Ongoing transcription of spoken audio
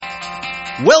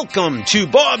Welcome to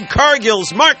Bob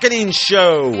Cargill's Marketing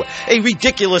Show, a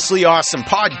ridiculously awesome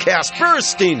podcast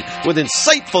bursting with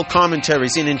insightful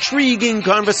commentaries and intriguing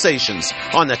conversations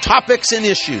on the topics and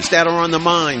issues that are on the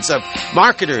minds of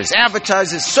marketers,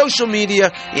 advertisers, social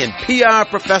media, and PR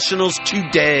professionals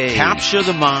today. Capture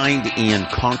the mind and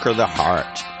conquer the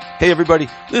heart. Hey everybody,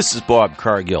 this is Bob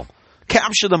Cargill.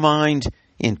 Capture the mind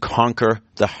and conquer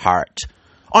the heart.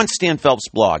 On Stan Phelps'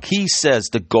 blog, he says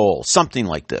the goal, something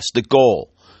like this, the goal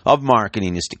of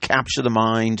marketing is to capture the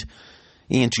mind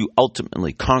and to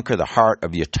ultimately conquer the heart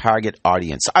of your target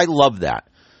audience. I love that.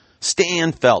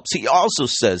 Stan Phelps, he also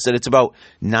says that it's about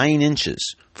 9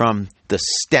 inches from the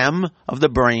stem of the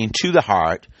brain to the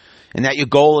heart, and that your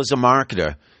goal as a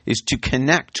marketer is to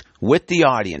connect with the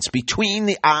audience between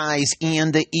the eyes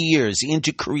and the ears and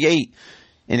to create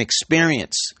an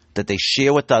experience that they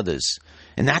share with others.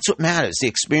 And that's what matters, the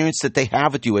experience that they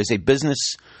have with you as a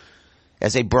business,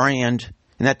 as a brand,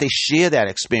 and that they share that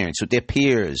experience with their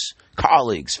peers,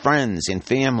 colleagues, friends, and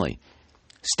family.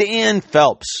 Stan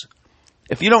Phelps,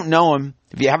 if you don't know him,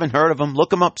 if you haven't heard of him,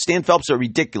 look him up. Stan Phelps is a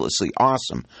ridiculously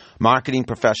awesome marketing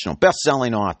professional,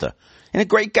 best-selling author, and a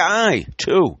great guy,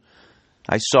 too.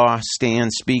 I saw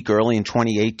Stan speak early in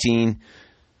 2018.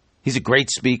 He's a great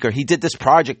speaker. He did this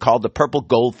project called the Purple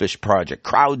Goldfish Project,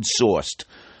 crowdsourced.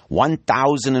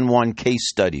 1,001 case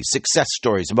studies, success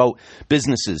stories about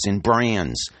businesses and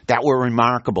brands that were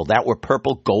remarkable, that were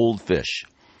purple goldfish.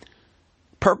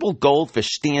 Purple goldfish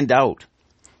stand out.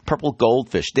 Purple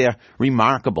goldfish, they're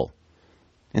remarkable.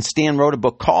 And Stan wrote a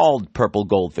book called Purple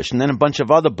Goldfish, and then a bunch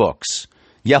of other books,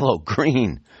 yellow,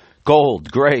 green,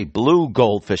 gold, gray, blue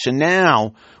goldfish. And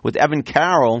now, with Evan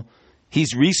Carroll,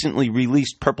 he's recently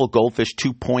released Purple Goldfish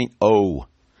 2.0.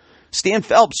 Stan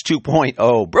Phelps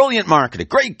 2.0, brilliant marketer,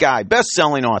 great guy,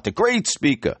 best-selling author, great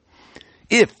speaker.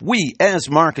 If we, as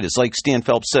marketers, like Stan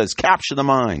Phelps says, capture the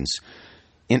minds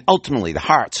and ultimately the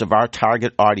hearts of our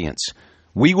target audience,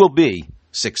 we will be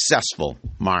successful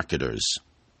marketers.